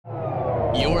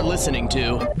You're listening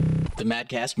to the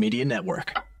Madcast Media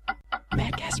Network.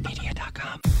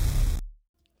 MadcastMedia.com.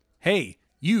 Hey,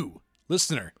 you,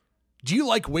 listener. Do you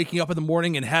like waking up in the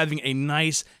morning and having a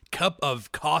nice cup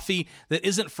of coffee that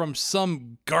isn't from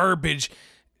some garbage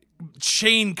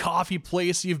chain coffee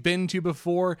place you've been to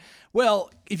before?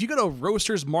 Well, if you go to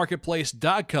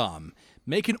roastersmarketplace.com,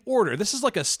 make an order. This is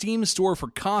like a Steam store for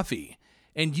coffee,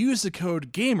 and use the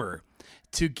code GAMER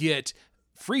to get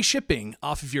free shipping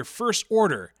off of your first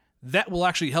order. That will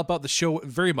actually help out the show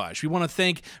very much. We want to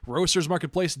thank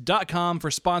roastersmarketplace.com for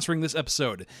sponsoring this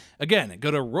episode. Again, go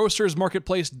to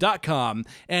roastersmarketplace.com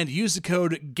and use the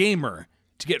code GAMER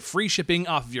to get free shipping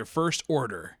off of your first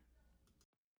order.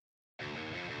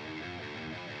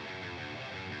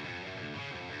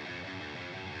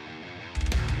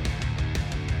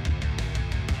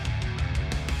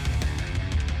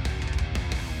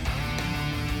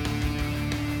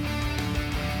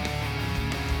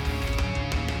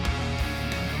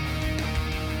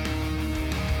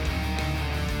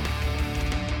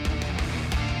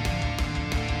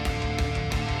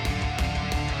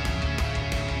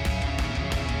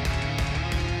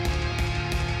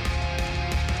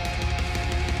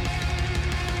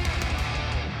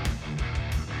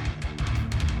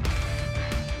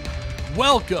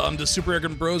 Welcome to Super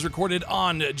Arrogant Bros, recorded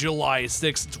on July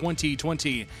 6,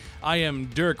 2020. I am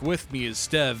Dirk. With me is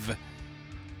Stev.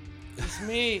 It's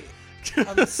me.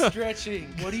 I'm stretching.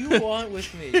 What do you want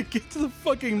with me? Get to the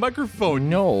fucking microphone,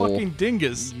 No. you fucking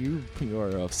dingus. You are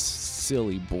a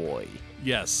silly boy.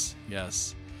 Yes.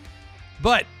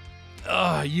 But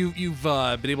you've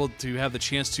been able to have the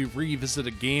chance to revisit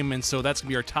a game, and so that's going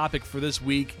to be our topic for this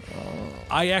week.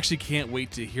 I actually can't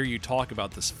wait to hear you talk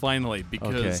about this finally,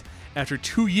 because after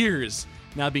 2 years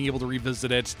now being able to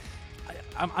revisit it,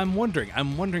 I'm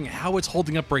wondering how it's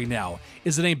holding up right now.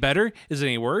 Is it any better? Is it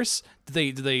any worse?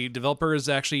 Did the developers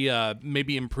actually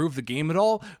maybe improve the game at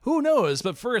all? Who knows?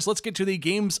 But first, let's get to the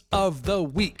games of the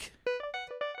week.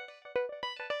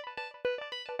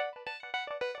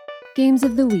 Games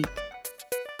of the week.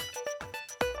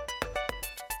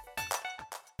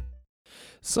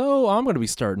 So I'm going to be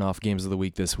starting off games of the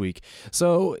week this week.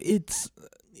 So it's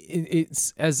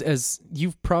as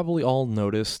you've probably all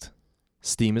noticed,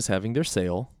 Steam is having their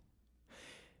sale.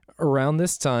 Around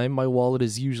this time, my wallet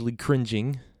is usually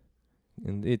cringing,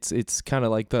 and it's kind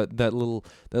of like that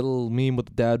little meme with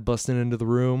the dad busting into the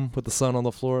room with the son on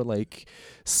the floor, like,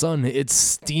 "Son, it's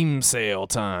Steam sale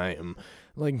time."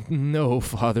 Like, no,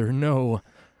 father, no.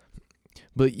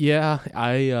 But yeah,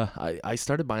 I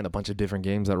started buying a bunch of different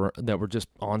games that were just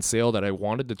on sale that I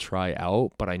wanted to try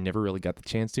out, but I never really got the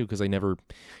chance to because I never,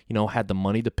 had the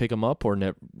money to pick them up, or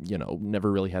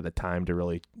never really had the time to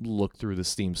really look through the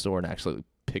Steam store and actually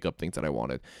pick up things that I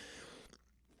wanted.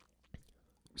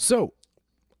 So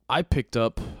I picked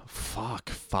up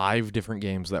 5 different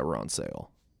games that were on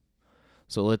sale.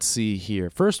 So let's see here.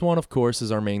 First one, of course, is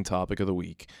our main topic of the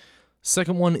week.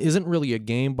 Second one isn't really a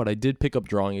game, but I did pick up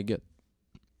Drawing Again.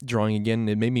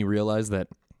 It made me realize that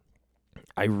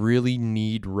I really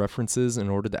need references in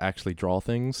order to actually draw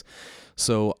things.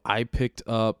 So I picked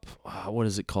up, what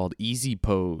is it called? Easy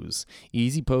Pose.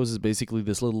 Easy Pose is basically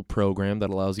this little program that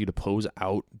allows you to pose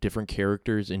out different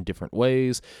characters in different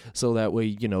ways. So that way,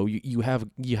 you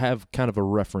have kind of a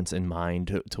reference in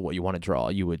mind to what you want to draw.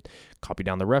 You would copy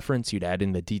down the reference, you'd add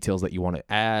in the details that you want to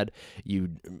add,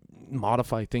 you'd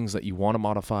modify things that you want to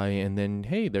modify, and then,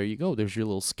 hey, there you go. There's your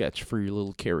little sketch for your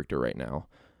little character right now.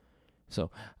 So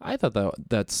I thought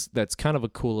that's kind of a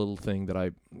cool little thing that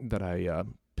I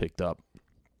picked up.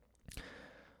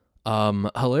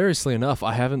 Hilariously enough,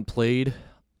 I haven't played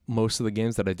most of the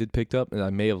games that I did pick up, and I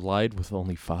may have lied with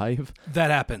only 5.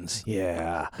 That happens.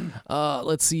 Yeah.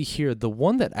 Let's see here. The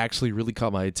one that actually really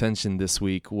caught my attention this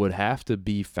week would have to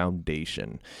be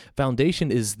Foundation.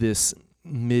 Foundation is this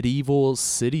medieval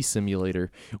city simulator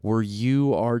where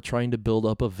you are trying to build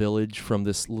up a village from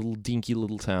this little dinky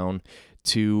little town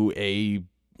to a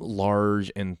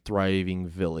large and thriving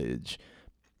village.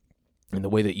 And the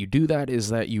way that you do that is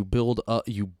that you build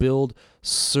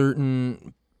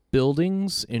certain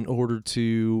buildings in order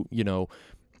to,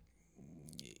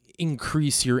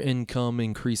 increase your income,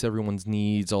 increase everyone's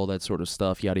needs, all that sort of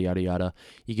stuff, yada yada yada.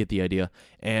 You get the idea.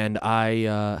 And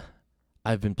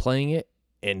I've been playing it,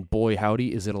 and boy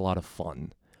howdy is it a lot of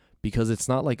fun. Because it's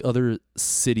not like other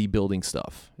city building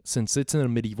stuff. Since it's in a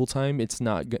medieval time, it's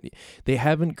not good. They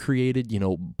haven't created,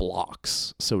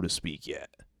 blocks, so to speak, yet.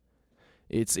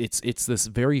 It's this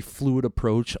very fluid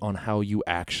approach on how you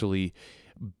actually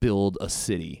build a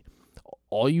city.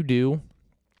 All you do,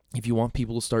 if you want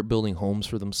people to start building homes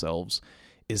for themselves,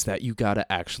 is that you got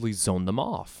to actually zone them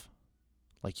off.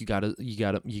 Like you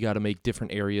gotta make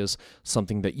different areas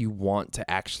something that you want to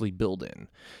actually build in.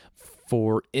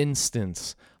 For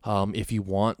instance, if you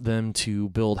want them to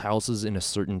build houses in a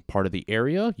certain part of the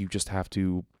area, you just have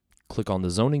to click on the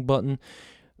zoning button,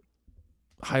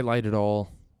 highlight it all,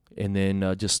 and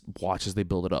then just watch as they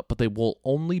build it up. But they will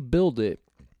only build it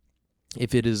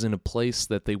if it is in a place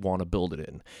that they want to build it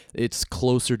in. It's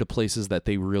closer to places that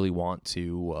they really want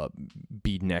to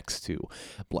be next to,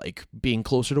 like being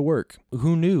closer to work.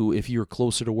 Who knew if you're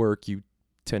closer to work, you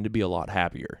tend to be a lot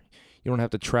happier. You don't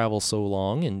have to travel so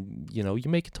long, and you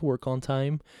make it to work on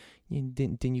time.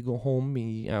 Then you go home,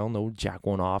 I don't know, jack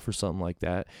one off or something like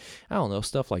that. I don't know,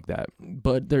 stuff like that.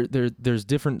 But there's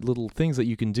different little things that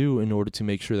you can do in order to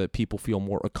make sure that people feel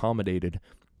more accommodated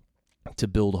to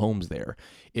build homes there.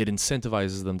 It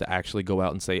incentivizes them to actually go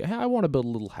out and say, hey, I want to build a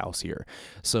little house here.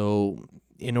 So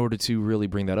in order to really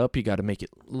bring that up, you got to make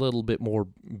it a little bit more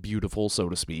beautiful, so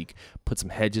to speak. Put some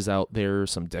hedges out there,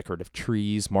 some decorative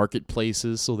trees,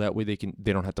 marketplaces, so that way they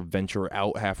don't have to venture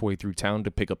out halfway through town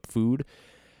to pick up food.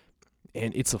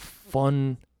 And it's a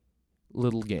fun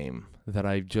little game that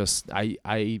I've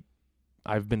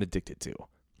been addicted to.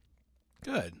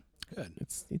 Good.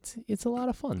 It's a lot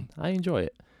of fun. I enjoy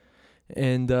it.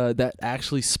 And that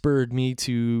actually spurred me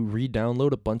to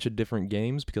re-download a bunch of different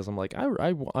games because I'm like,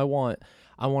 I want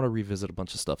to revisit a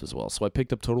bunch of stuff as well. So I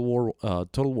picked up Total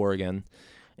War again,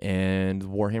 and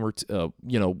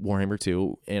Warhammer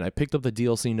 2, and I picked up the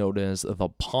DLC known as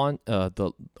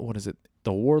the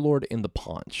Warlord in the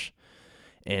Paunch.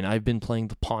 And I've been playing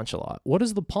the Paunch a lot. What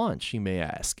is the Paunch, you may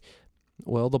ask?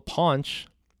 Well, the Paunch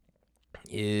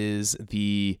is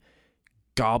the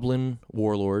goblin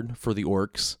warlord for the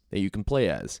orcs that you can play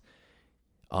as.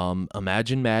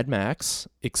 Imagine Mad Max,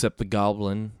 except the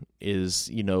goblin is,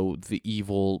 the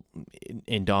evil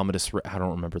Indominus. I don't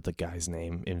remember the guy's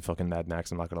name in fucking Mad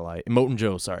Max. I'm not gonna lie, Moten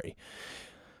Joe. Sorry.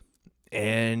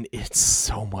 And it's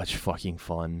so much fucking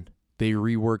fun. They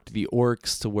reworked the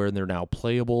orcs to where they're now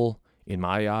playable in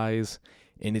my eyes,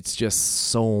 and it's just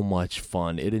so much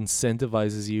fun. It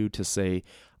incentivizes you to say,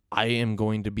 I am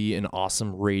going to be an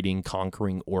awesome raiding,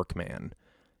 conquering orc man.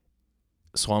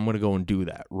 So I'm going to go and do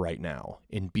that right now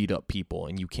and beat up people,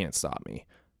 and you can't stop me.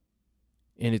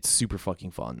 And it's super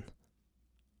fucking fun.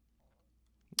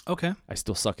 Okay. I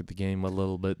still suck at the game a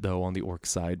little bit, though, on the orc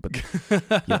side. But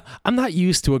I'm not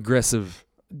used to aggressive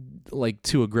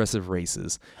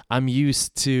races. I'm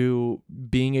used to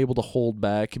being able to hold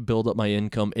back, build up my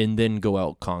income, and then go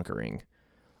out conquering.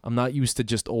 I'm not used to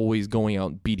just always going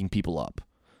out and beating people up.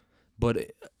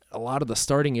 But a lot of the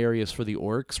starting areas for the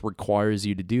orcs requires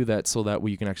you to do that so that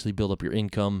way you can actually build up your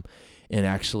income and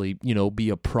actually, be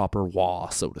a proper WA,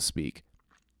 so to speak.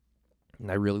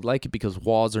 And I really like it because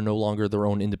WAs are no longer their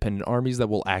own independent armies that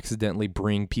will accidentally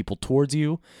bring people towards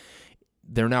you.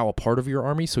 They're now a part of your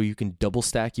army, so you can double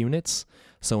stack units.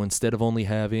 So instead of only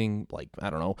having,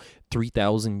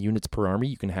 3,000 units per army,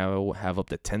 you can have up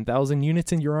to 10,000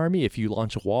 units in your army if you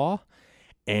launch a WA.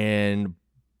 And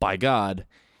by God,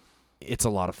 it's a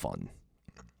lot of fun.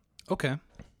 Okay.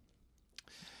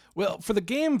 Well, for the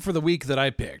game for the week that I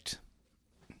picked,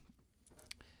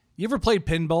 you ever played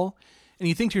pinball and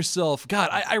you think to yourself, God,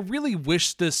 I really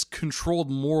wish this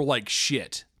controlled more like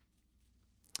shit.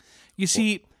 You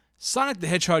see, Sonic the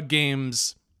Hedgehog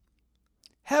games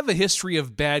have a history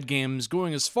of bad games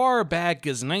going as far back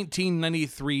as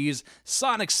 1993's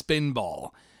Sonic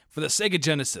Spinball for the Sega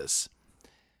Genesis.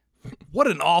 What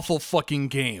an awful fucking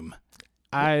game.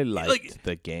 I liked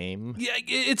the game. Yeah,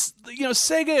 it's,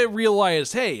 Sega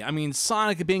realized, hey,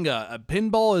 Sonic being a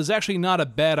pinball is actually not a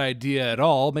bad idea at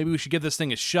all. Maybe we should give this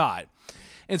thing a shot.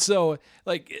 And so,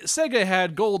 Sega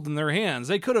had gold in their hands.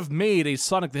 They could have made a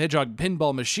Sonic the Hedgehog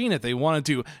pinball machine if they wanted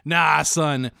to. Nah,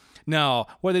 son. No.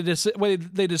 What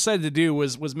they decided to do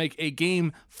was make a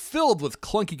game filled with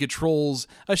clunky controls,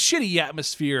 a shitty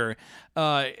atmosphere.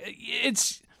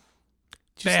 It's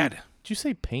bad. Did you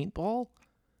say paintball?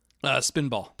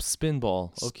 Spinball.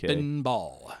 Spinball. Okay.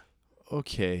 Spinball.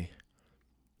 Okay.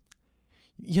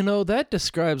 That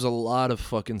describes a lot of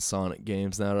fucking Sonic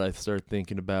games now that I start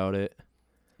thinking about it.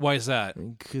 Why is that?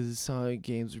 Because Sonic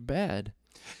games are bad.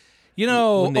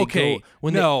 No, not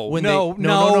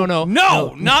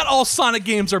all Sonic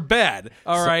games are bad.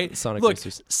 All right, Sonic look,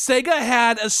 Racers. Sega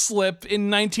had a slip in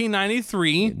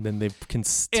 1993, And then they've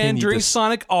continued and during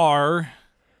Sonic R,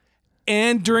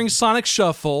 and during Sonic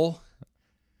Shuffle,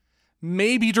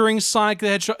 maybe during Sonic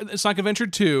Adventure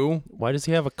 2. Why does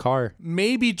he have a car?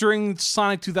 Maybe during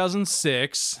Sonic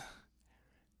 2006,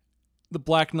 the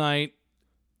Black Knight,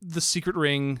 the Secret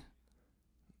Ring,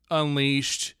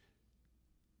 Unleashed.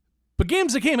 But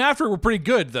games that came after were pretty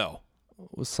good, though.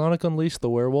 Was Sonic Unleashed the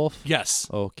werewolf? Yes.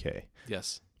 Okay.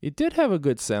 Yes. It did have a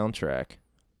good soundtrack.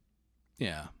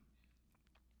 Yeah.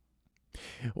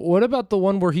 What about the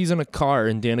one where he's in a car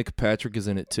and Danica Patrick is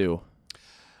in it too?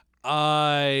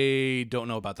 I don't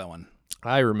know about that one.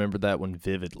 I remember that one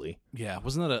vividly. Yeah.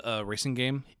 Wasn't that a racing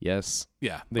game? Yes.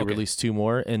 Yeah. They okay. released 2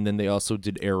 more, and then they also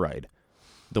did Air Ride.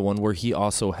 The one where he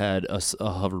also had a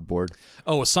hoverboard.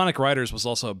 Oh, Sonic Riders was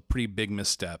also a pretty big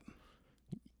misstep.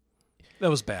 That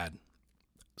was bad.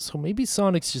 So maybe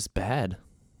Sonic's just bad.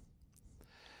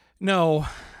 No.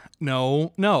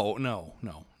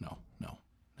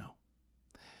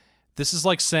 This is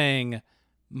like saying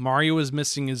Mario is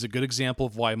missing is a good example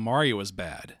of why Mario is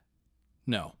bad.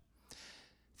 No.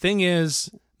 Thing is,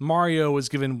 Mario was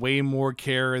given way more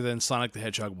care than Sonic the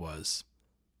Hedgehog was.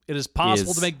 It is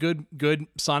possible to make good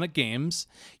Sonic games.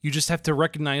 You just have to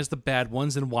recognize the bad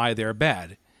ones and why they're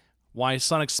bad. Why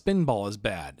Sonic Spinball is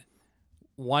bad.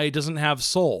 Why it doesn't have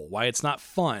soul. Why it's not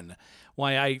fun.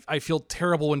 Why I feel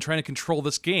terrible when trying to control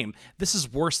this game. This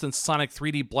is worse than Sonic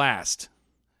 3D Blast.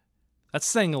 That's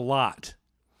saying a lot.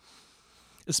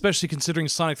 Especially considering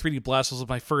Sonic 3D Blast was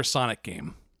my first Sonic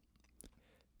game.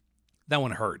 That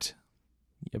one hurt.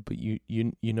 Yeah, but you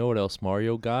know what else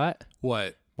Mario got?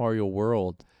 What? Mario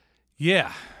World.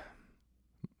 Yeah.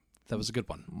 That was a good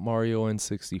one. Mario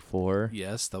N64.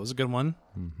 Yes, that was a good one.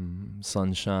 Mm-hmm.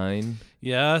 Sunshine.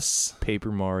 Yes.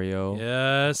 Paper Mario.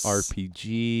 Yes.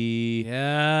 RPG.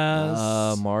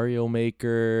 Yes. Mario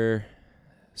Maker.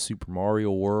 Super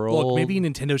Mario World. Look, maybe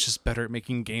Nintendo's just better at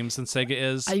making games than Sega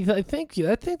is. I think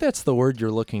that's the word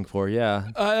you're looking for. Yeah.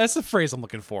 That's the phrase I'm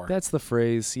looking for. That's the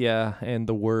phrase. Yeah, and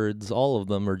the words, all of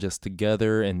them are just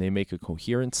together, and they make a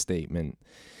coherent statement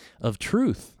of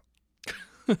truth.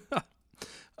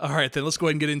 All right, then let's go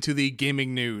ahead and get into the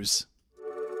gaming news.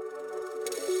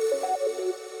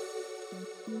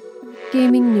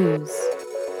 Gaming news.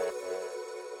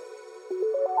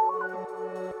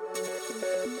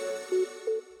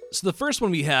 So the first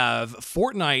one we have,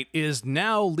 Fortnite is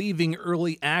now leaving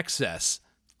early access.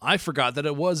 I forgot that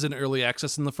it was in early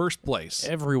access in the first place.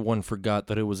 Everyone forgot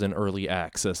that it was in early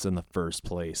access in the first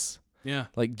place. Yeah.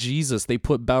 Like, Jesus, they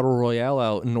put Battle Royale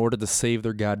out in order to save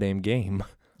their goddamn game.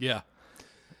 Yeah.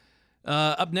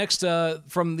 Up next,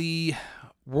 from the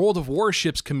World of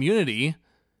Warships community,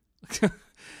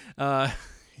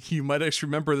 you might actually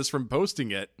remember this from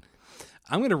posting it.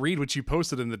 I'm going to read what you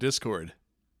posted in the Discord.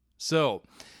 So,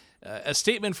 a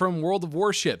statement from World of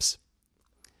Warships.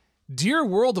 Dear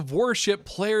World of Warship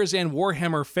players and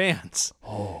Warhammer fans.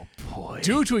 Oh, boy.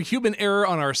 Due to a human error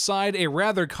on our side, a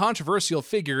rather controversial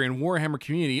figure in Warhammer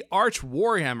community, Arch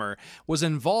Warhammer, was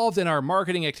involved in our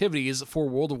marketing activities for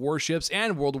World of Warships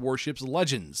and World of Warships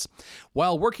Legends.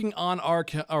 While working on our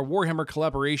Warhammer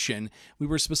collaboration, we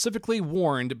were specifically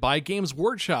warned by Games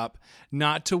Workshop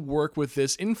not to work with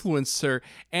this influencer,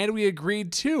 and we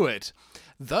agreed to it.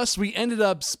 Thus, we ended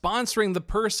up sponsoring the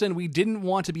person we didn't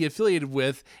want to be affiliated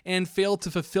with and failed to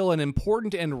fulfill an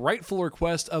important and rightful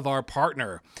request of our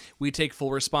partner. We take full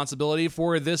responsibility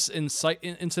for this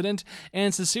incident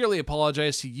and sincerely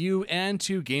apologize to you and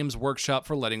to Games Workshop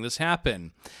for letting this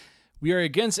happen. We are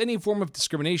against any form of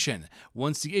discrimination.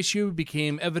 Once the issue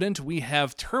became evident, we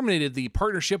have terminated the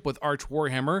partnership with Arch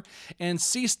Warhammer and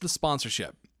ceased the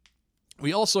sponsorship.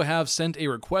 We also have sent a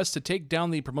request to take down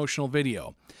the promotional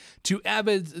video. To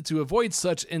avoid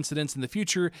such incidents in the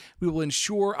future, we will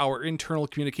ensure our internal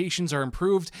communications are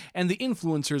improved and the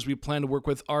influencers we plan to work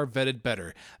with are vetted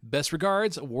better. Best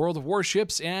regards, World of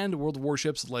Warships and World of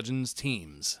Warships Legends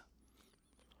teams.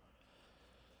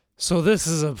 So this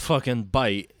is a fucking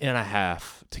bite and a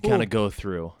half to kind of go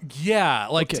through. Yeah,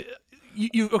 like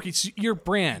Okay. So your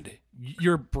brand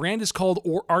is called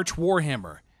Arch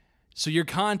Warhammer. So your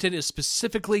content is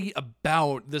specifically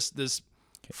about this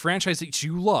franchise that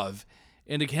you love,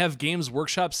 and to have Games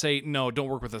Workshop say, no, don't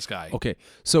work with this guy. Okay,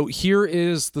 so here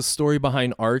is the story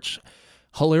behind Arch.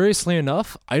 Hilariously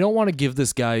enough, I don't want to give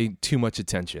this guy too much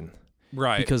attention.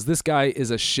 Right. Because this guy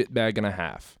is a shitbag and a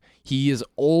half. He is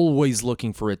always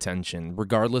looking for attention,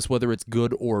 regardless whether it's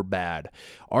good or bad.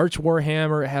 Arch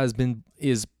Warhammer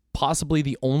is possibly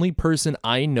the only person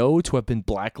I know to have been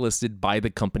blacklisted by the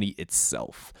company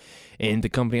itself. And the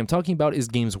company I'm talking about is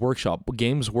Games Workshop.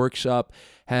 Games Workshop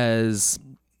has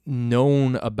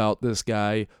known about this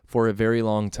guy for a very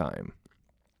long time.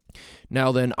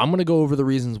 Now then, I'm going to go over the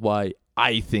reasons why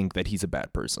I think that he's a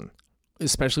bad person,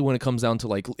 especially when it comes down to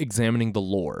like examining the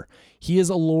lore. He is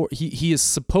a lore. He is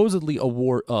supposedly a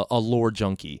lore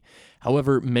junkie.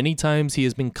 However, many times he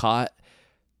has been caught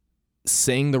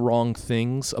saying the wrong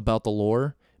things about the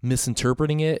lore,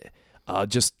 misinterpreting it,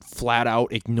 just flat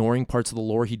out ignoring parts of the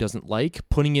lore he doesn't like,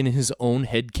 putting in his own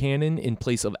headcanon in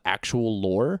place of actual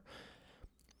lore,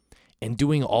 and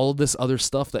doing all of this other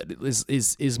stuff that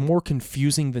is more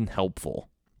confusing than helpful.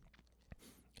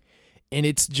 And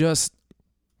it's just,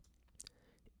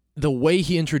 the way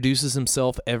he introduces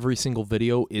himself every single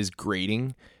video is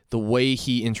grating. The way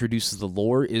he introduces the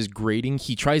lore is grating.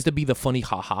 He tries to be the funny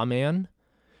haha man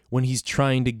when he's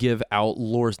trying to give out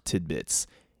lore tidbits.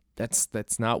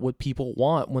 That's not what people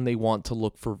want when they want to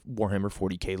look for Warhammer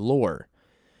 40K lore.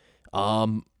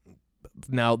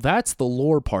 Now that's the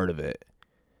lore part of it.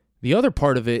 The other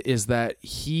part of it is that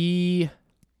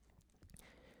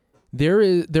there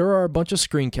are a bunch of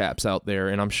screen caps out there,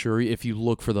 and I'm sure if you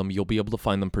look for them, you'll be able to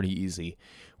find them pretty easy,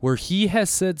 where he has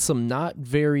said some not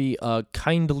very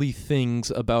kindly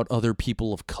things about other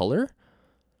people of color.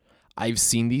 I've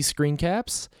seen these screen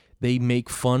caps. They make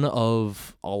fun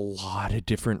of a lot of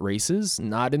different races,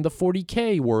 not in the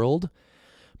 40K world,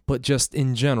 but just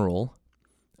in general.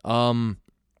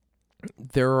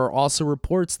 There are also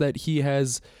reports that he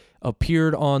has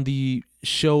appeared on the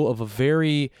show of a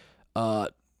very,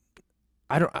 what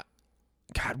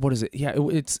is it? Yeah,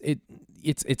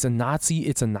 it's a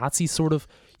Nazi sort of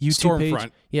YouTube page.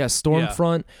 Stormfront. Yeah,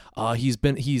 Stormfront. Yeah.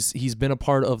 He's been a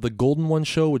part of the Golden One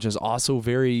show, which is also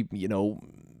very,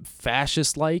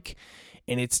 fascist like,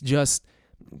 and it's just,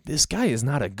 this guy is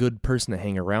not a good person to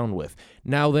hang around with.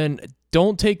 Now then,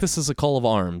 don't take this as a call of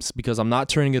arms, because I'm not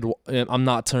turning into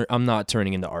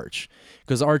Arch,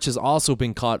 because Arch has also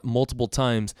been caught multiple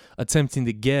times attempting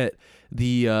to get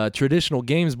the traditional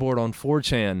games board on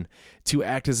 4chan to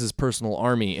act as his personal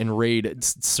army and raid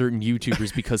certain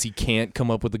YouTubers because he can't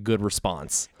come up with a good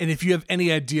response. And if you have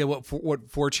any idea what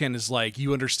 4chan is like,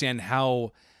 you understand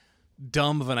how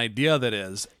dumb of an idea that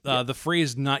is. The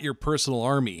phrase "not your personal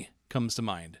army" comes to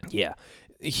mind. Yeah.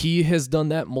 He has done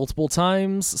that multiple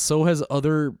times. So has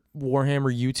other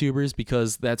Warhammer YouTubers,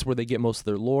 because that's where they get most of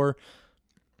their lore.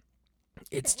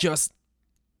 It's just,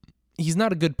 he's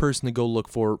not a good person to go look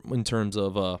for in terms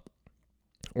of Warhammer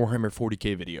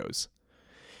 40K videos.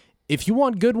 If you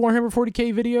want good Warhammer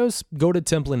 40K videos, go to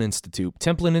Templin Institute.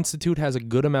 Templin Institute has a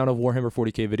good amount of Warhammer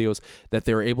 40K videos that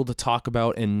they're able to talk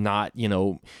about, and not,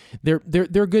 they're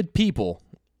good people.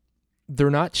 They're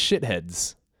not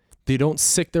shitheads. They don't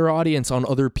sick their audience on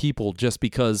other people just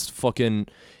because fucking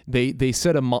they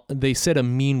said a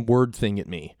mean word thing at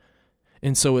me,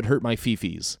 and so it hurt my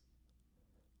fifis.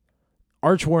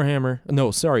 Arch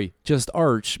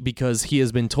because he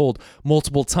has been told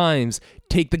multiple times,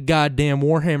 take the goddamn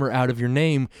Warhammer out of your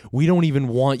name. We don't even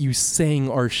want you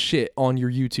saying our shit on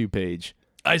your YouTube page.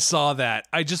 I saw that.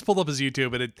 I just pulled up his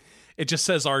YouTube, and it just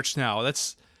says Arch now.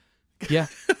 That's yeah.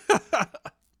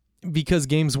 Because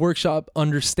Games Workshop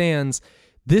understands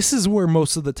this is where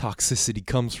most of the toxicity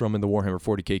comes from in the Warhammer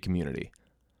 40K community.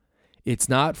 It's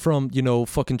not from,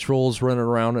 fucking trolls running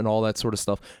around and all that sort of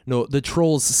stuff. No, the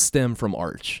trolls stem from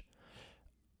Arch.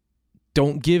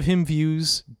 Don't give him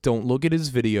views. Don't look at his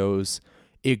videos.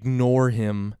 Ignore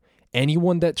him.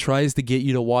 Anyone that tries to get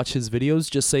you to watch his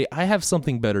videos, just say, I have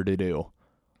something better to do.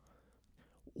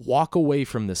 Walk away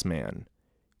from this man.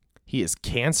 He is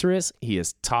cancerous. He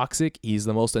is toxic. He's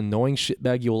the most annoying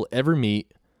shitbag you will ever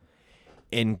meet.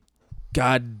 And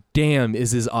god damn,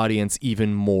 is his audience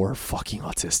even more fucking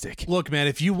autistic. Look, man,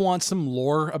 if you want some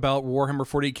lore about Warhammer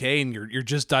 40K and you're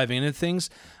just diving into things,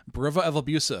 Brova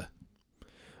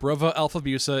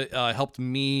Alphabusa helped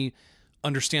me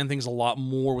understand things a lot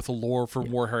more with the lore for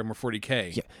Warhammer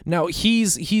 40K. Yeah. Now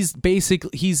he's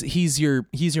basically he's your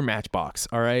Matchbox,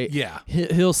 all right? Yeah.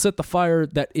 He'll set the fire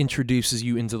that introduces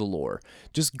you into the lore.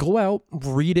 Just go out,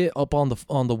 read it up on the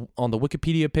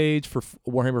Wikipedia page for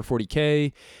Warhammer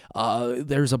 40K.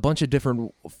 There's a bunch of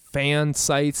different fan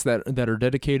sites that are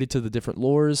dedicated to the different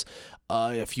lores.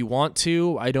 If you want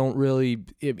to, I don't really.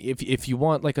 If you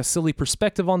want like a silly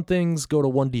perspective on things, go to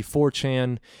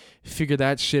 1D4chan, figure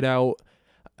that shit out.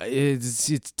 It's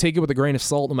take it with a grain of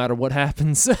salt, no matter what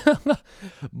happens.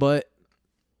 But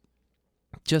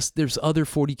just there's other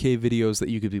 40K videos that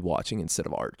you could be watching instead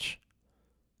of Arch.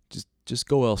 Just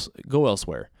go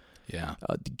elsewhere. Yeah.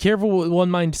 Careful with One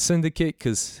Mind Syndicate,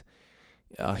 because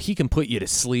he can put you to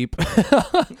sleep.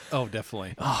 Oh,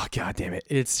 definitely. Oh, god damn it!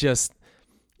 It's just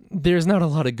there's not a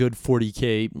lot of good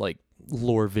 40K like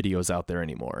lore videos out there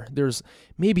anymore. There's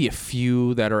maybe a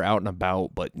few that are out and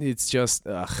about, but it's just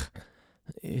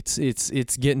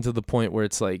it's getting to the point where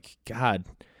it's like, God,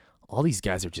 all these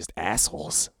guys are just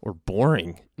assholes or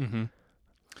boring. Mm-hmm.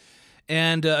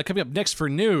 And coming up next for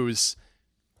news,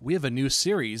 we have a new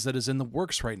series that is in the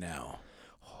works right now.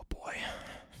 Oh boy,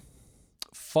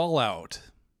 Fallout.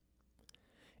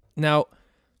 Now,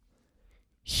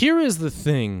 Here is the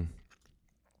thing,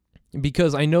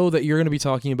 because I know that you're going to be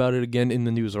talking about it again in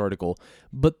the news article,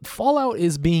 but Fallout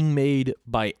is being made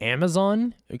by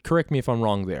Amazon. Correct me if I'm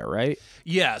wrong there, right?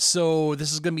 Yeah, so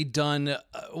this is going to be done,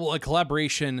 a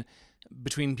collaboration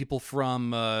between people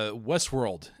from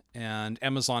Westworld and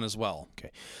Amazon as well.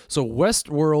 Okay. So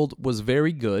Westworld was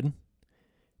very good.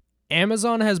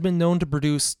 Amazon has been known to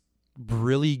produce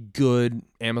really good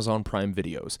Amazon Prime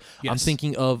videos. Yes. I'm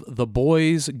thinking of The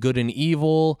Boys, Good and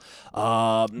Evil,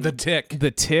 The Tick. The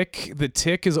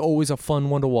Tick is always a fun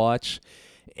one to watch,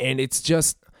 and it's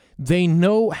just they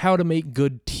know how to make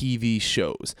good TV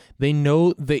shows. They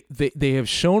know they have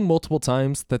shown multiple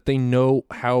times that they know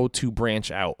how to branch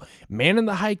out. Man in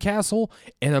the High Castle,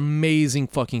 an amazing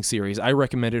fucking series. I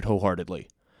recommend it wholeheartedly.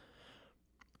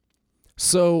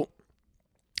 So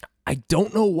I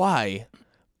don't know why,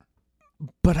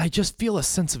 but I just feel a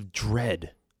sense of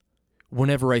dread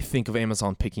whenever I think of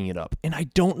Amazon picking it up. And I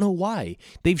don't know why.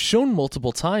 They've shown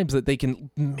multiple times that they can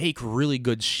make really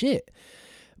good shit.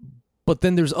 But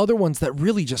then there's other ones that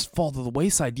really just fall to the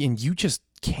wayside and you just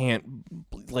can't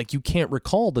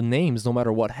recall the names no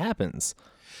matter what happens.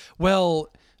 Well,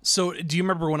 so do you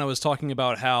remember when I was talking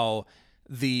about how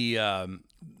the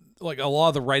like a lot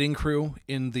of the writing crew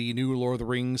in the new Lord of the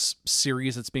Rings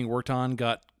series that's being worked on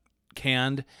got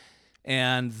canned,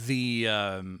 and the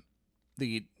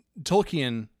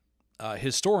Tolkien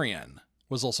historian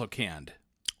was also canned.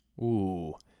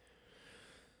 Ooh.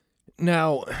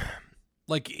 Now,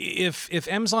 like if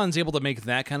Amazon's able to make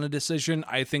that kind of decision,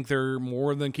 I think they're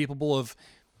more than capable of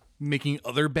making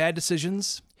other bad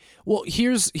decisions. well,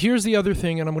 here's the other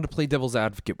thing, and I'm going to play devil's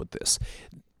advocate with this.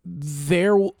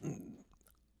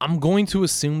 I'm going to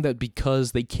assume that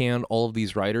because they canned all of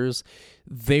these writers,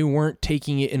 they weren't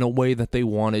taking it in a way that they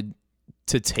wanted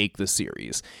to take the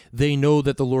series. They know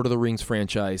that the Lord of the Rings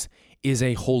franchise is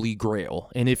a holy grail,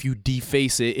 and if you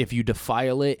deface it, if you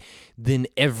defile it, then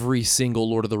every single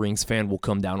Lord of the Rings fan will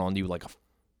come down on you like a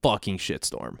fucking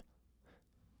shitstorm.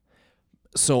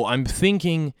 So I'm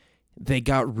thinking they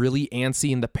got really antsy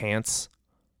in the pants,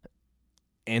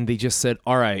 and they just said,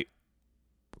 all right,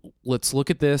 let's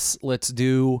look at this. Let's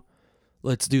do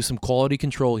some quality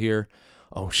control here.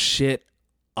 Oh shit.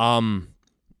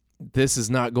 This is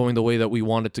not going the way that we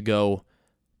want it to go.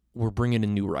 We're bringing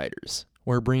in new writers.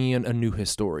 We're bringing in a new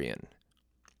historian.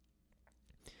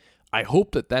 I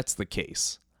hope that that's the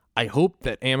case. I hope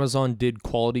that Amazon did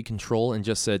quality control and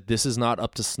just said, this is not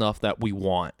up to snuff that we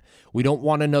want. We don't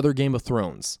want another Game of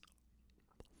Thrones.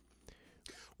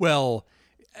 Well,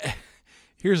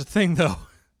 here's the thing, though.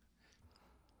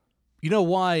 You know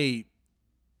why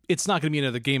it's not going to be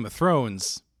another Game of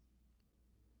Thrones?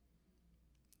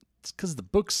 It's because the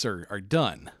books are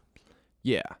done.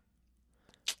 Yeah.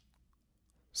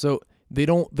 So they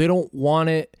don't want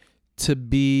it to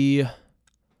be...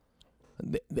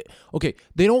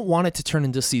 They don't want it to turn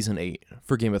into season 8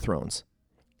 for Game of Thrones.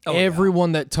 Oh,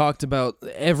 everyone that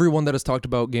has talked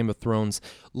about Game of Thrones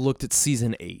looked at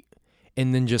season 8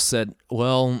 and then just said,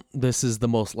 well, this is the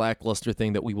most lackluster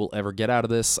thing that we will ever get out of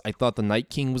this. I thought the Night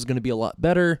King was going to be a lot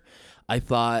better. I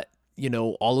thought,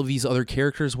 all of these other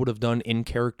characters would have done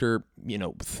in-character,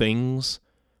 things.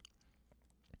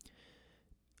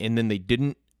 And then they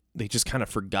didn't. They just kind of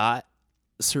forgot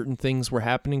certain things were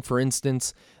happening. For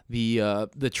instance,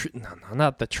 not the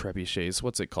trebuchets.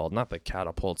 What's it called? Not the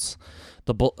catapults.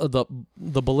 The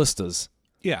ballistas.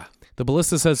 Yeah. The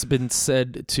ballistas has been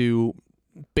said to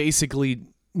basically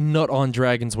nut on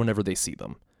dragons whenever they see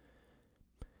them.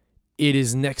 It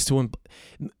is next to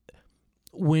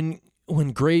when the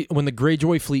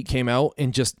Greyjoy fleet came out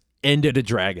and just ended a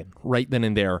dragon right then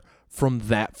and there from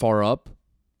that far up.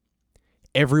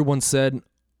 Everyone said,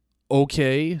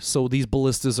 okay, so these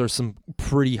ballistas are some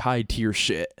pretty high tier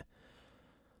shit.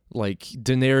 Like,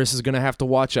 Daenerys is gonna have to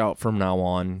watch out from now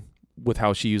on with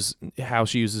how she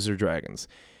uses her dragons.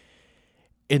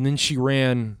 And then she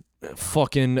ran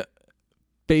fucking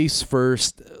face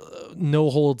first, no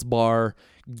holds bar,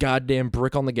 goddamn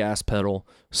brick on the gas pedal,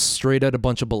 straight at a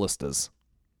bunch of ballistas.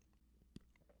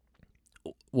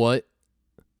 What?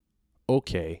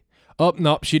 Okay. Oh,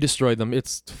 no, she destroyed them.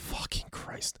 It's fucking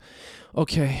Christ.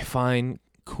 Okay, fine,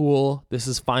 cool. This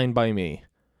is fine by me.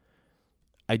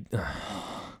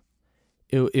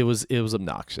 It was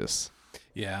obnoxious.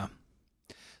 Yeah.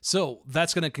 So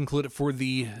that's going to conclude it for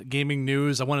the gaming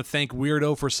news. I want to thank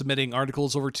Weirdo for submitting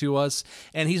articles over to us,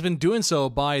 and he's been doing so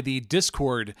by the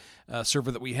Discord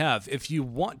server that we have. If you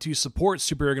want to support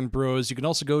Super Arrogant Bros, you can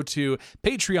also go to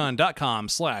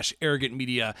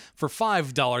patreon.com/arrogantmedia. For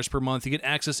 $5 per month, you get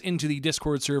access into the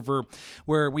Discord server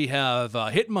where we have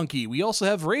Hitmonkey. We also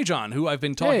have Rajon, who I've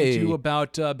been talking to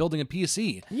about building a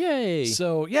PC. Yay!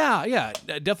 So yeah,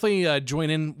 definitely join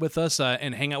in with us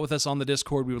and hang out with us on the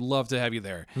Discord. We would love to have you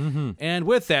there. And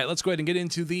with that, let's go ahead and get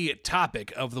into the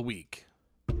topic of the week.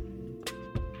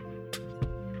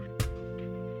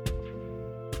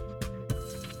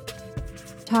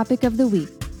 Topic of the week.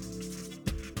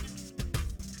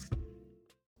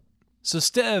 So,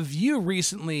 Stev, you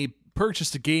recently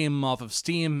purchased a game off of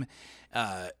Steam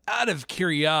out of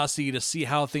curiosity to see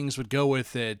how things would go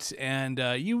with it, and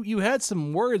you had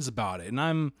some words about it, and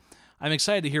I'm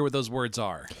excited to hear what those words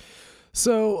are.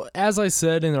 So, as I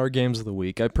said in our games of the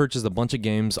week, I purchased a bunch of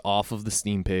games off of the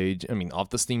Steam page. Off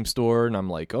the Steam store, and I'm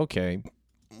like, okay,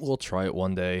 we'll try it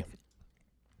one day.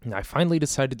 And I finally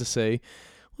decided to say,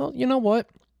 well, you know what?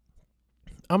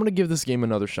 I'm going to give this game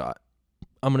another shot.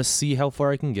 I'm going to see how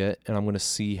far I can get, and I'm going to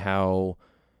see how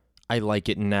I like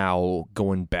it now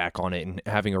going back on it and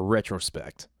having a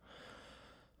retrospect.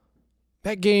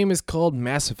 That game is called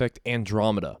Mass Effect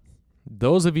Andromeda.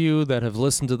 Those of you that have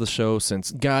listened to the show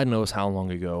since God knows how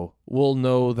long ago will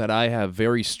know that I have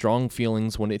very strong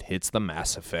feelings when it hits the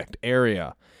Mass Effect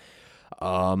area.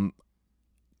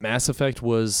 Mass Effect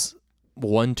was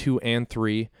 1, 2, and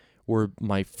 3 were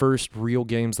my first real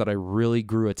games that I really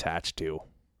grew attached to.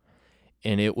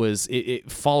 And it was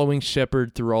following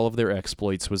Shepard through all of their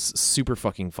exploits was super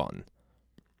fucking fun.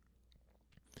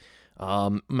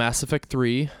 Mass Effect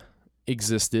 3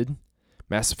 existed.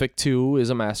 Mass Effect 2 is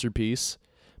a masterpiece.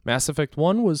 Mass Effect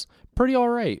 1 was pretty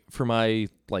alright for my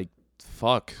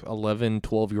 11,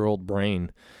 12-year-old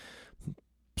brain.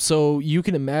 So you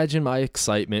can imagine my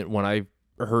excitement when I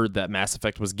heard that Mass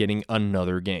Effect was getting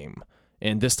another game.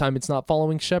 And this time it's not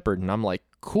following Shepard. And I'm like,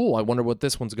 cool, I wonder what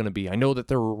this one's going to be. I know that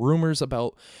there were rumors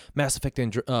about Mass Effect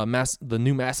and the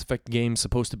new Mass Effect game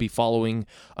supposed to be following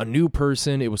a new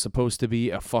person. It was supposed to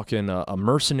be a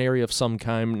mercenary of some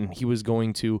kind, and he was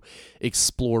going to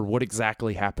explore what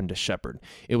exactly happened to Shepard.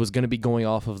 It was going to be going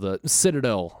off of the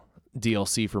Citadel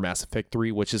DLC for Mass Effect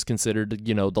 3, which is considered, the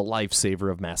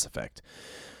lifesaver of Mass Effect.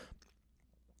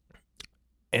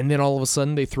 And then all of a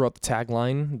sudden, they threw out the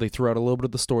tagline. They threw out a little bit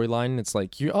of the storyline. It's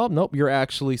like, you're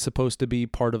actually supposed to be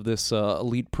part of this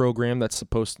elite program that's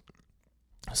supposed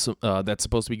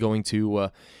to be going to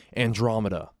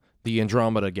Andromeda, the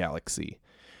Andromeda Galaxy.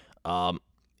 And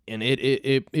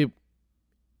it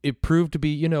proved to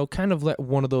be, kind of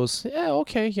one of those. I'll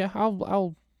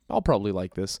probably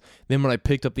like this. Then when I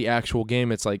picked up the actual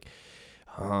game, it's like,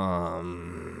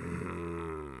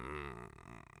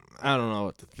 I don't know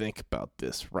what to think about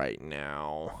this right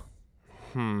now.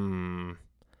 No,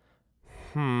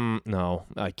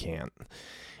 I can't.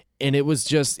 And it was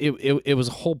just, it was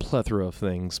a whole plethora of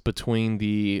things between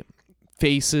the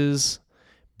faces,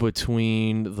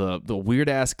 between the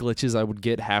weird-ass glitches I would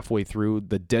get halfway through,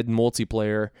 the dead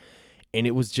multiplayer, and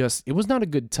it was not a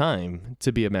good time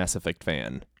to be a Mass Effect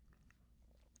fan.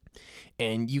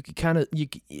 And you could kind of,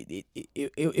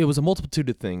 it was a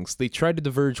multitude of things. They tried to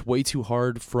diverge way too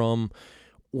hard from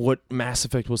what Mass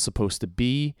Effect was supposed to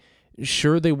be.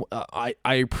 Sure, I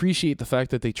appreciate the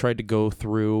fact that they tried to go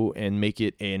through and make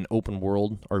it an open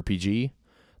world RPG,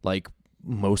 like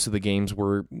most of the games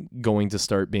were going to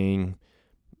start being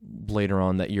later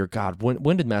on that year. God,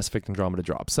 when did Mass Effect Andromeda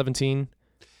drop? 17?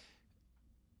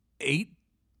 8?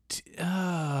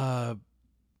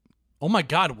 Oh my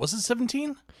God, was it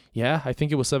 17? Yeah, I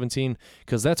think it was 17,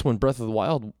 because that's when Breath of the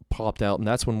Wild popped out, and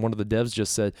that's when one of the devs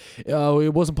just said, "Oh,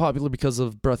 it wasn't popular because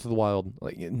of Breath of the Wild."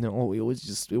 Like, no, it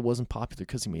wasn't popular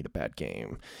because he made a bad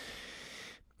game.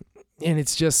 And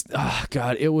it's just,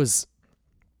 God, it was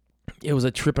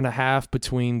a trip and a half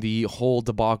between the whole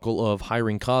debacle of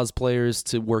hiring cosplayers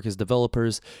to work as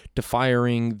developers, to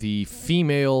firing the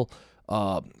female.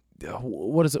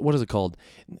 What is it called?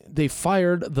 They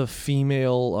fired the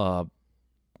female.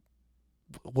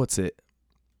 What's it?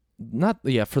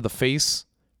 For the face,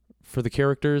 for the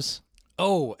characters.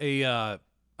 Oh,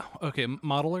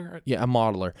 modeler? Yeah, a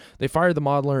modeler. They fired the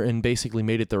modeler and basically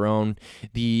made it their own.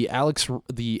 The Alex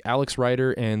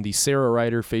Ryder and the Sarah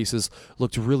Ryder faces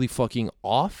looked really fucking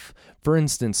off. For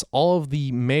instance, all of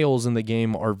the males in the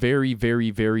game are very,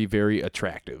 very, very, very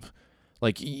attractive.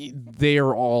 Like, they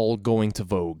are all going to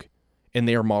Vogue, and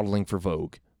they are modeling for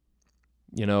Vogue.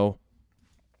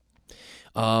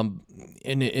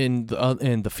 And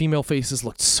the female faces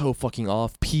looked so fucking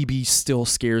off. PB still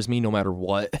scares me no matter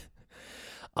what.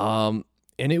 And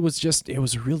it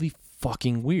was really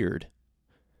fucking weird.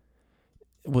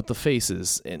 with the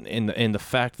faces and the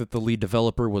fact that the lead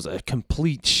developer was a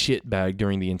complete shitbag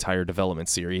during the entire development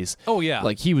series. Oh, yeah.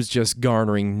 Like, he was just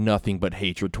garnering nothing but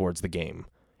hatred towards the game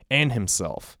and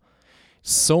himself.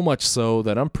 So much so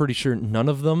that I'm pretty sure none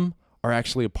of them are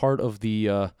actually a part of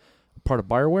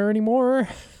BioWare anymore.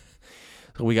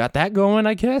 So we got that going,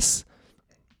 I guess.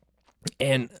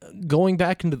 And going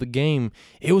back into the game,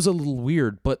 it was a little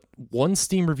weird, but one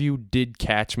Steam review did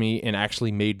catch me and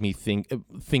actually made me think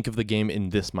of the game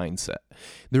in this mindset.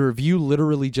 The review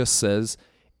literally just says,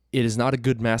 it is not a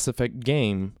good Mass Effect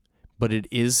game, but it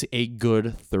is a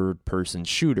good third-person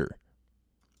shooter.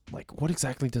 Like, what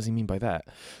exactly does he mean by that?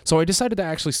 So I decided to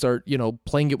actually start,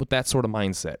 playing it with that sort of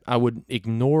mindset. I would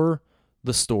ignore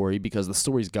the story because the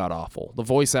story's god-awful. The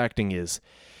voice acting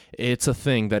it's a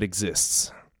thing that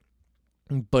exists.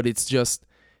 But it's just,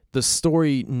 the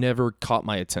story never caught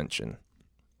my attention.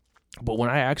 But when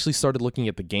I actually started looking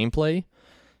at the gameplay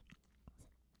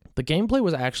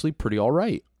was actually pretty all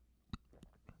right.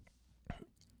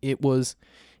 It's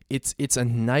a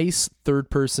nice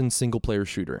third-person single-player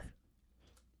shooter.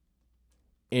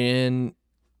 And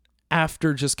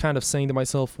after just kind of saying to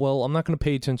myself, well, I'm not going to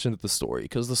pay attention to the story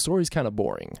because the story's kind of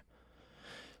boring.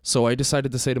 So I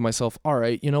decided to say to myself, all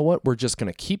right, you know what? We're just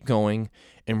going to keep going,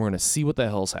 and we're going to see what the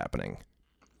hell's happening.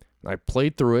 I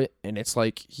played through it, and it's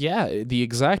like, yeah, the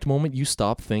exact moment you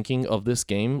stop thinking of this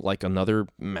game like another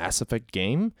Mass Effect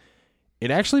game, it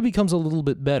actually becomes a little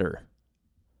bit better.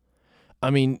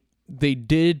 I mean, they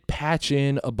did patch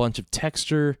in a bunch of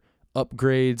texture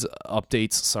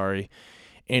updates,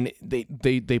 and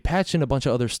they patched in a bunch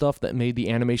of other stuff that made the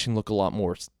animation look a lot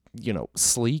more,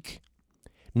 sleek.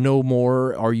 No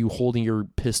more are you holding your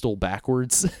pistol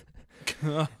backwards.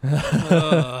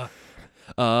 The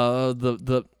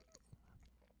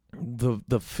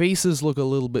faces look a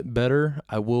little bit better.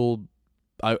 I will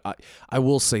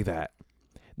say that.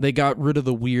 They got rid of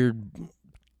the weird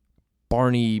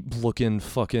Barney looking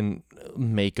fucking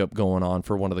makeup going on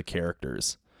for one of the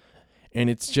characters. And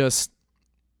it's just,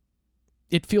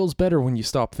 it feels better when you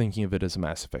stop thinking of it as a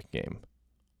Mass Effect game.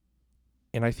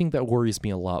 And I think that worries me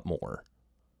a lot more.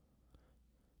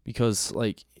 Because,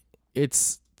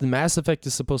 the Mass Effect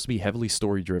is supposed to be heavily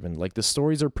story-driven. Like, the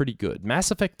stories are pretty good. Mass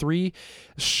Effect 3,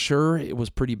 sure, it was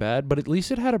pretty bad, but at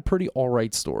least it had a pretty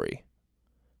alright story.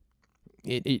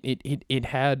 It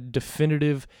had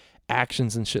definitive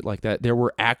actions and shit like that. There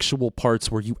were actual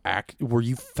parts where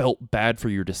you felt bad for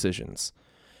your decisions.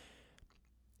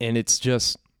 And it's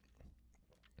just,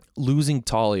 losing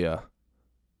Talia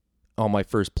on my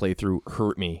first playthrough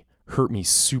hurt me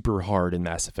super hard in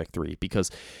Mass Effect 3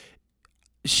 because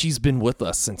she's been with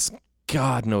us since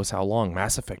God knows how long,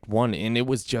 Mass Effect 1, and it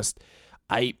was just,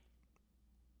 I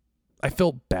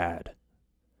felt bad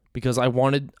because I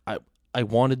wanted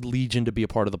Legion to be a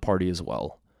part of the party as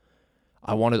well.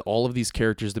 I wanted all of these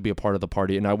characters to be a part of the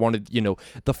party, and I wanted,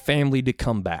 the family to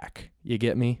come back. You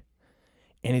get me?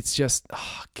 And it's just,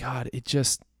 oh God,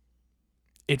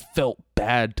 it felt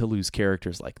bad to lose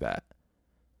characters like that.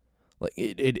 Like,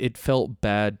 it felt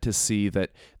bad to see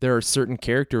that there are certain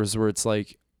characters where it's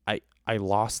like, I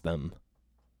lost them.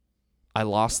 I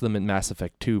lost them in Mass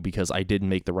Effect 2 because I didn't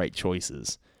make the right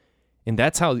choices. And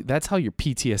that's how your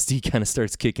PTSD kind of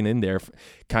starts kicking in there,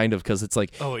 kind of, because it's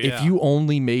like, oh, yeah. If you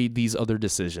only made these other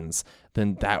decisions,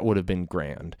 then that would have been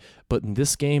grand. But in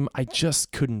this game, I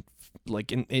just couldn't,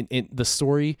 like, in the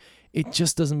story, it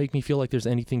just doesn't make me feel like there's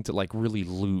anything to, like, really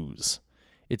lose.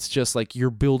 It's just like you're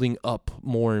building up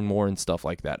more and more and stuff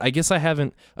like that. I guess I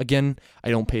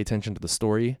don't pay attention to the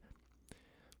story,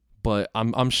 but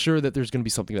I'm sure that there's going to be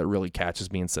something that really catches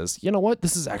me and says, you know what,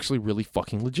 this is actually really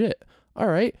fucking legit. All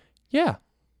right, yeah,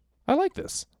 I like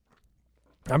this.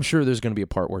 I'm sure there's going to be a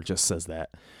part where it just says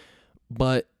that.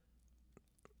 But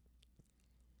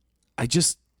I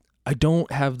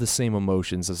don't have the same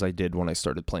emotions as I did when I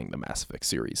started playing the Mass Effect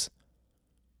series.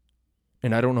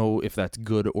 And I don't know if that's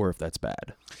good or if that's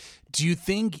bad. Do you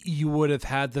think you would have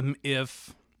had them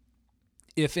if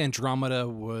Andromeda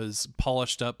was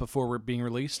polished up before we're being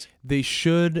released? They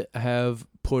should have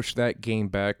pushed that game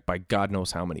back by God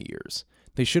knows how many years.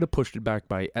 They should have pushed it back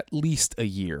by at least a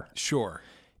year. Sure.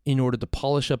 In order to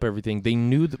polish up everything. They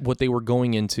knew what they were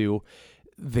going into.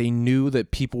 They knew that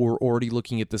people were already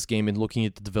looking at this game and looking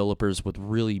at the developers with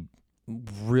really,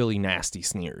 really nasty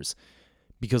sneers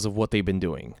because of what they've been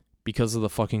doing. Because of the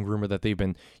fucking rumor that they've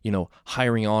been,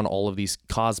 hiring on all of these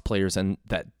cosplayers and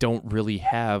that don't really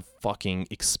have fucking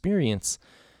experience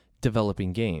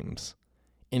developing games.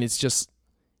 And it's just,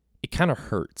 it kind of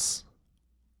hurts.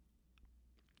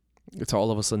 To all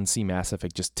of a sudden see Mass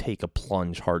Effect just take a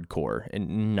plunge hardcore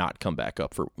and not come back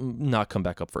up for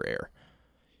air.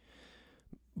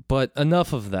 But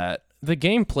enough of that. The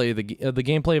gameplay, the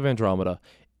gameplay of Andromeda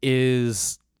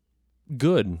is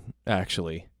good,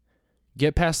 actually.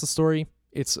 Get past the story,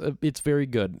 it's very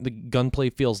good. The gunplay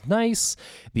feels nice.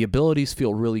 The abilities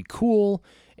feel really cool.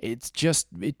 It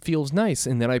feels nice.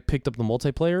 And then I picked up the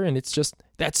multiplayer, and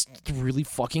that's really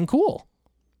fucking cool.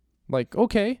 Like,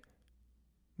 okay.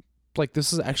 Like,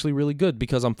 this is actually really good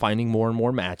because I'm finding more and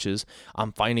more matches.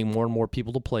 I'm finding more and more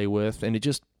people to play with, and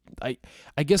I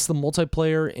guess the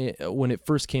multiplayer, when it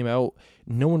first came out,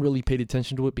 no one really paid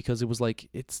attention to it because it was like,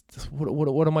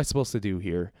 what am I supposed to do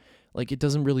here? Like, it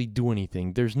doesn't really do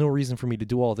anything. There's no reason for me to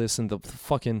do all this, and the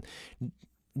fucking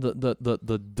the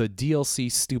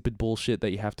DLC stupid bullshit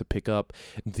that you have to pick up,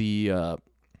 the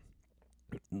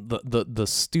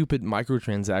stupid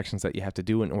microtransactions that you have to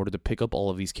do in order to pick up all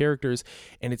of these characters,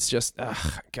 and it's just,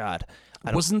 God.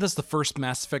 Wasn't this the first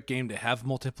Mass Effect game to have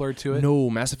multiplayer to it? No,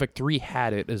 Mass Effect 3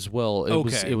 had it as well.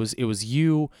 It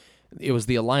was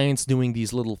the Alliance doing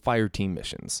these little fire team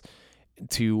missions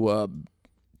to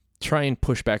try and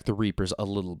push back the Reapers a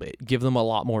little bit. Give them a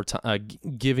lot more time,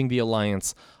 giving the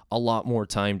Alliance a lot more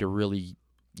time to really,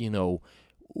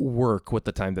 work with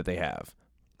the time that they have.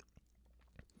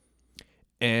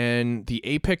 And the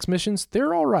Apex missions,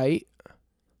 they're all right.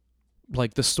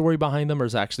 Like, the story behind them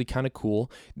is actually kind of cool.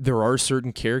 There are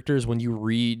certain characters, when you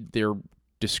read their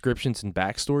descriptions and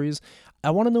backstories, I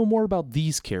want to know more about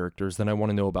these characters than I want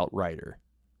to know about Ryder.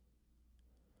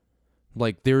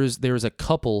 Like, there's a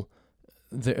couple,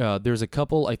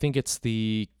 I think it's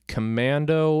the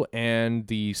Commando and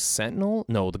the Sentinel?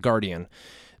 No, the Guardian,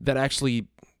 that actually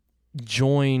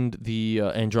joined the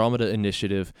Andromeda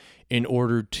Initiative in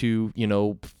order to,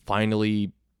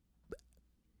 finally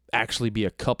actually be a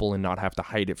couple and not have to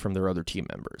hide it from their other team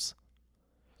members.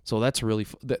 So that's really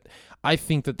I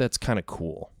think that's kind of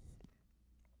cool.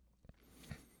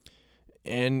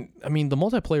 And I mean, the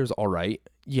multiplayer is all right.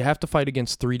 You have to fight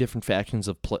against 3 different factions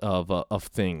of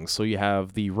things. So you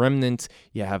have the Remnant,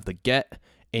 you have the Get,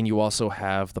 and you also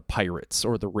have the Pirates,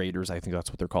 or the Raiders. I think that's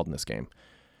what they're called in this game.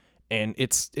 And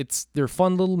they're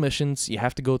fun little missions. You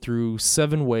have to go through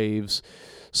 7 waves.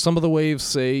 Some of the waves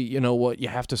say, you know what, you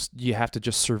have to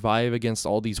just survive against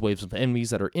all these waves of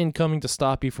enemies that are incoming to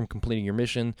stop you from completing your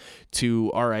mission.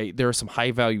 To, all right, there are some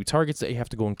high value targets that you have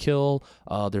to go and kill.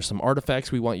 There's some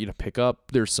artifacts we want you to pick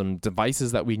up. There's some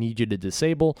devices that we need you to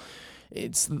disable.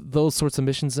 It's those sorts of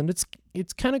missions, and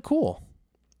it's kind of cool.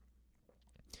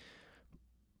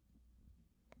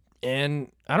 And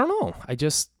I don't know, I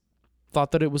just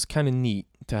thought that it was kind of neat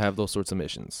to have those sorts of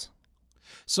missions.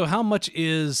 So how much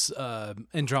is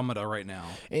Andromeda right now?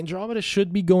 Andromeda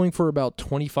should be going for about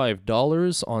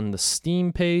 $25 on the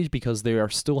Steam page because they are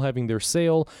still having their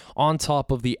sale on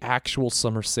top of the actual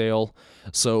summer sale.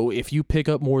 So if you pick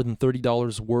up more than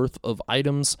 $30 worth of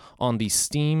items on the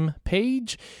Steam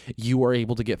page, you are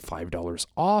able to get $5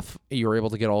 off. You're able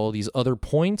to get all of these other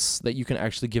points that you can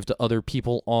actually give to other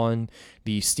people on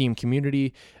the Steam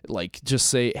community. Like, just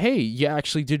say, hey, you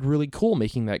actually did really cool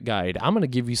making that guide. I'm going to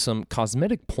give you some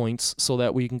cosmetic points so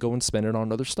that we can go and spend it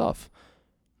on other stuff.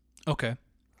 Okay.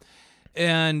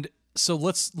 And so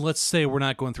let's say we're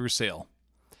not going through sale.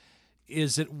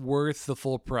 Is it worth the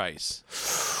full price?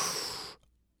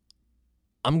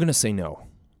 I'm going to say no.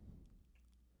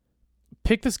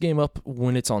 Pick this game up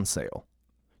when it's on sale.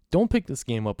 Don't pick this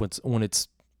game up when it's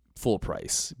full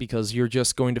price, because you're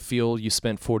just going to feel you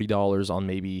spent $40 on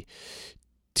maybe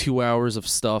 2 hours of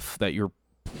stuff that you're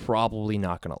probably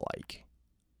not going to like.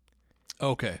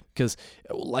 Okay. Because,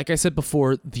 like I said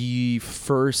before, the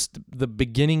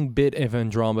beginning bit of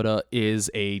Andromeda is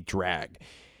a drag.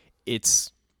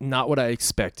 It's not what I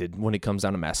expected when it comes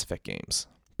down to Mass Effect games.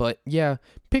 But yeah,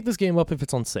 pick this game up if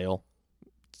it's on sale.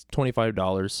 It's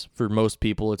 $25. For most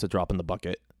people, it's a drop in the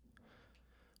bucket.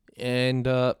 And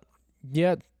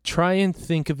yeah, try and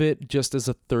think of it just as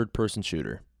a third-person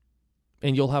shooter.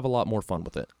 And you'll have a lot more fun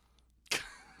with it.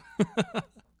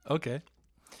 Okay.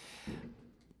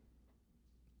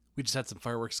 We just had some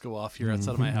fireworks go off here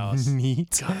outside of my house.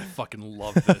 Neat. God, I fucking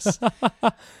love this.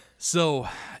 So,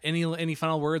 any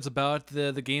final words about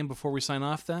the game before we sign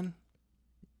off then?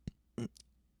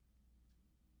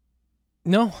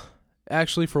 No.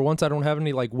 Actually, for once, I don't have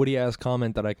any like witty ass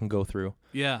comment that I can go through.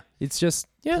 Yeah. It's just,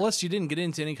 yeah. Plus, you didn't get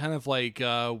into any kind of like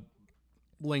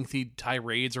lengthy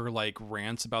tirades or like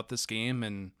rants about this game,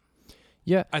 and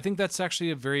yeah, I think that's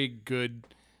actually a very good.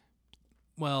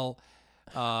 Well,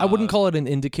 I wouldn't call it an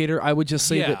indicator. I would just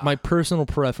say that my personal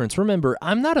preference. Remember,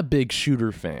 I'm not a big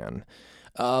shooter fan.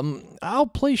 I'll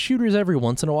play shooters every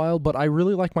once in a while, but I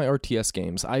really like my RTS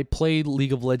games. I play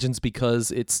League of Legends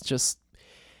because it's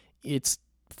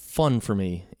fun for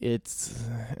me. It's,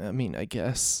 I mean, I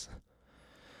guess.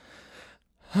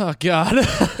 Oh God.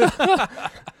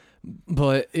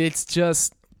 But it's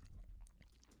just,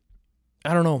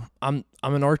 I don't know. I'm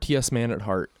an RTS man at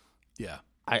heart. Yeah.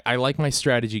 I like my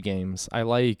strategy games. I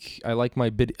like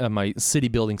my city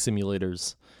building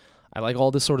simulators. I like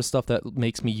all this sort of stuff that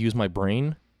makes me use my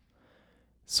brain.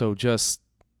 So just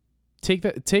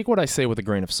take what I say with a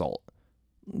grain of salt.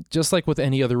 Just like with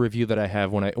any other review that I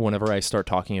have whenever I start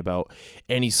talking about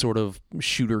any sort of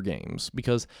shooter games,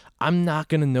 because I'm not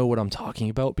going to know what I'm talking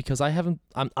about because I'm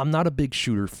not a big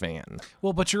shooter fan.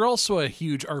 Well, but you're also a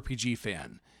huge RPG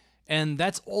fan, and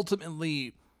that's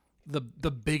ultimately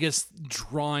the biggest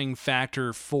drawing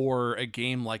factor for a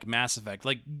game like Mass Effect.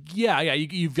 Like,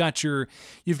 you've got your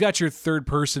third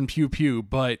person pew pew,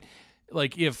 but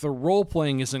like if the role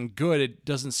playing isn't good, it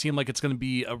doesn't seem like it's going to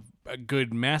be a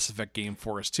good Mass Effect game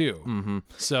for us too. Mm-hmm.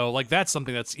 So like that's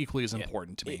something that's equally as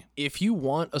important to me. If you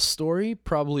want a story,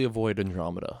 probably avoid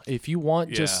Andromeda. If you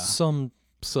want just some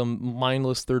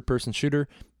mindless third person shooter,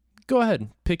 go ahead,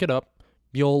 pick it up.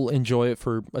 You'll enjoy it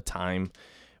for a time.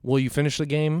 Will you finish the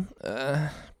game?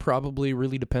 Probably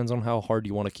really depends on how hard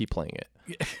you want to keep playing it.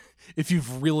 If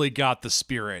you've really got the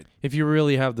spirit. If you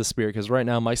really have the spirit, because right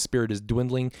now my spirit is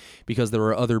dwindling because there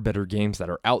are other better games that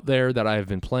are out there that I have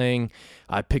been playing.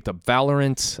 I picked up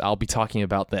Valorant. I'll be talking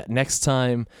about that next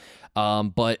time.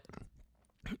 But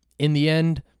in the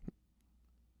end,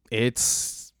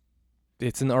 it's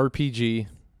an RPG.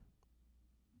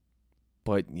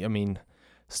 But, I mean,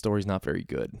 the story's not very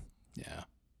good. Yeah.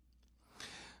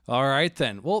 All right,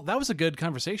 then. Well, that was a good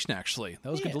conversation, actually.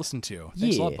 That was good to listen to.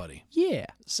 Thanks a lot, buddy. Yeah.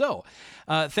 So,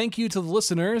 thank you to the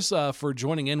listeners for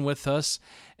joining in with us.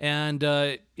 And,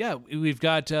 we've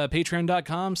got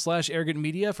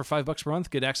patreon.com/arrogantmedia for $5 per month.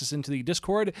 Get access into the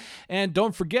Discord. And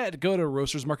don't forget, go to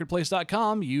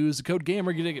roastersmarketplace.com. Use the code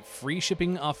GAMER. You're going to get free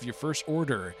shipping off your first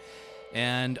order.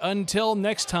 And until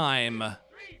next time,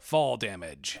 fall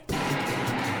damage.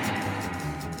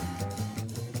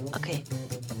 Okay.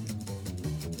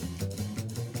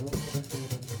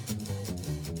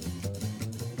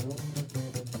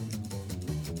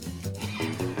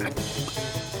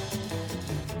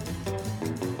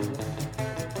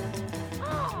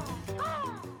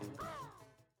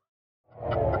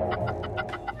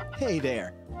 Hey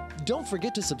there. Don't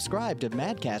forget to subscribe to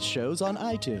Madcast shows on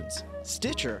iTunes,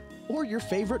 Stitcher, or your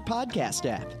favorite podcast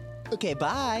app. Okay,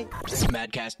 bye.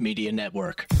 Madcast Media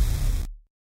Network.